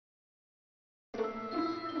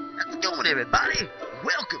doing, everybody?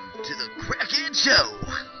 Welcome to the Crackhead Show.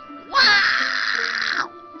 Wow!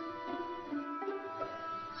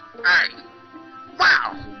 Hey,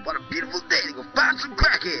 wow, what a beautiful day to go find some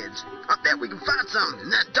crackheads. I bet we can find some in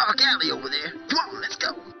that dark alley over there. Come on, let's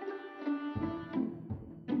go.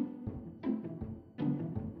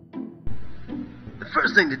 The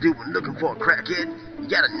first thing to do when looking for a crackhead, you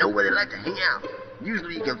gotta know where they like to hang out.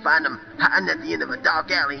 Usually you can find them hiding at the end of a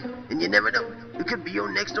dark alley, and you never know, it could be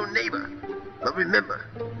your next door neighbor. But remember,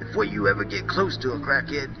 before you ever get close to a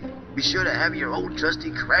crackhead, be sure to have your old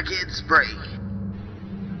trusty crackhead spray.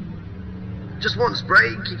 Just one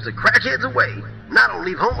spray keeps the crackheads away, and I don't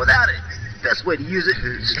leave home without it. Best way to use it,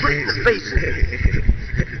 straight in the face.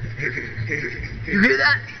 You hear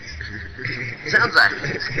that? Sounds like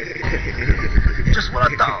just what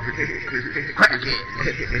I thought. Crackhead.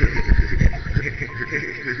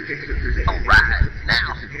 Alright,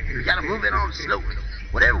 now, we gotta move it on slowly.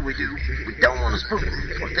 Whatever we do, we don't want to spook them,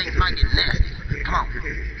 or things might get nasty. Come on.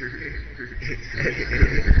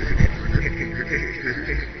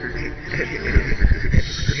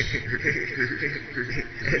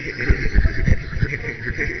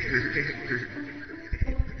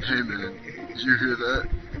 Hey man, did you hear that?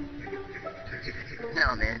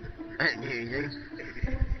 No, man, I didn't hear anything.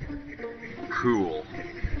 Cool.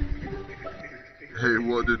 Hey,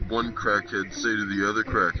 what did one crackhead say to the other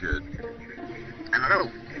crackhead? I don't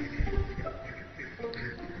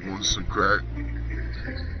know. Want some crack?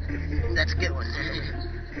 That's a good one.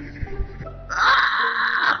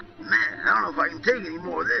 Ah! Man, I don't know if I can take any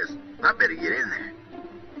more of this. I better get in there.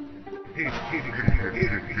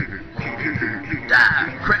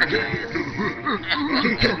 Die, crackheads!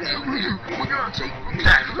 We're gonna take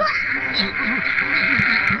that.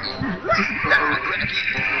 Die,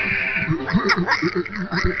 crackheads!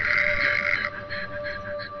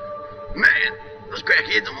 Man, those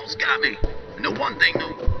crackheads almost got me. I know one thing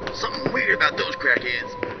though, something weird about those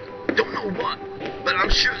crackheads. Don't know what, but I'm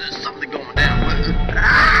sure there's something going down with it.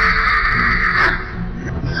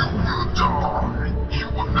 You will die. You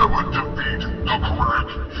will never defeat the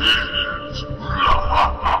crackheads.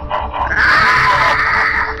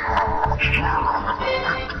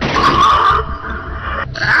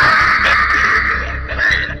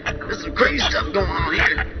 Man, there's some crazy stuff going on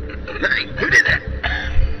here. Hey, who did that?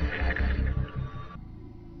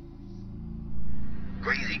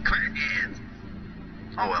 Crazy crackheads.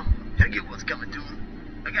 Oh well, he'll get what's coming to him.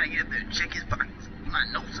 I gotta get up there and check his pockets. He might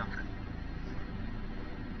know something.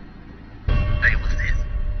 Hey, what's this?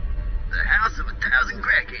 The House of 1,000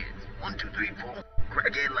 Crackheads. 1, 2, 3, 4,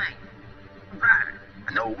 Crackhead Lane. Right. I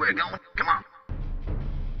know where we're going. Come on.